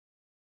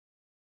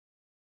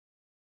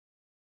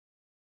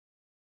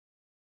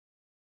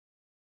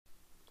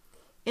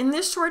In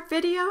this short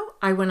video,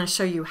 I want to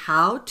show you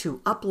how to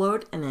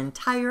upload an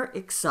entire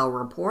Excel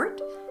report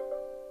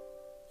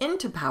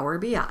into Power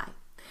BI.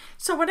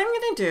 So what I'm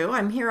going to do,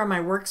 I'm here on my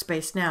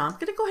workspace now. I'm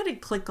going to go ahead and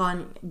click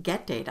on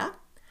Get Data.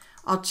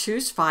 I'll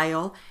choose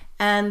File,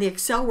 and the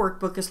Excel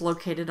workbook is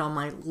located on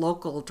my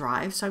local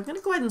drive, so I'm going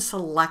to go ahead and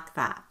select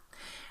that.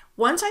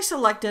 Once I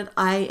select it,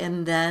 I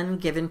am then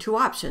given two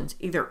options,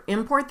 either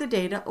import the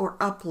data or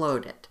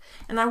upload it.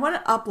 And I want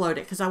to upload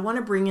it because I want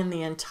to bring in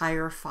the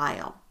entire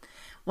file.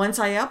 Once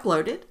I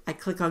upload it, I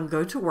click on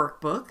Go to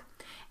Workbook,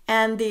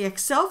 and the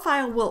Excel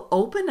file will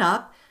open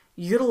up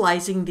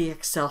utilizing the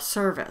Excel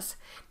service.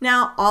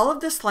 Now, all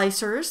of the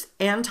slicers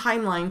and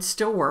timelines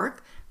still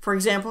work. For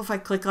example, if I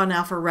click on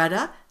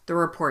Alpharetta, the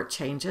report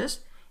changes.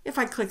 If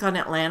I click on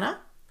Atlanta,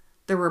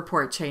 the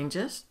report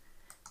changes.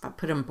 If I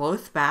put them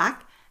both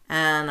back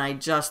and I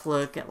just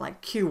look at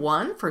like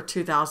Q1 for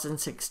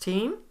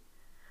 2016,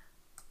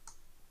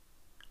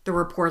 the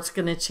report's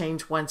going to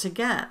change once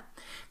again.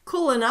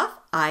 Cool enough,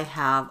 I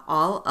have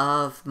all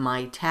of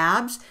my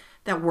tabs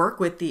that work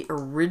with the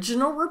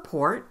original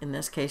report. In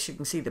this case, you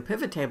can see the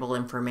pivot table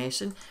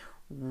information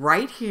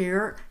right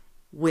here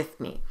with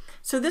me.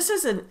 So this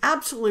is an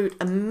absolute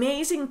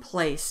amazing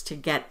place to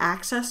get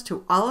access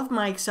to all of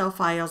my Excel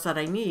files that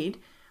I need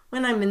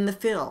when I'm in the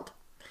field.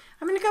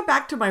 I'm going to go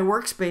back to my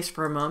workspace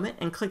for a moment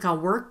and click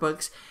on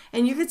Workbooks,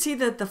 and you can see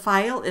that the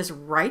file is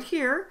right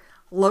here,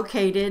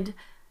 located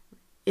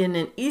in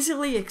an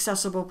easily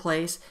accessible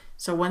place.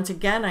 So once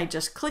again, I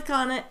just click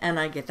on it and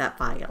I get that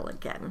file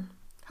again.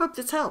 Hope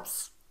this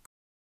helps.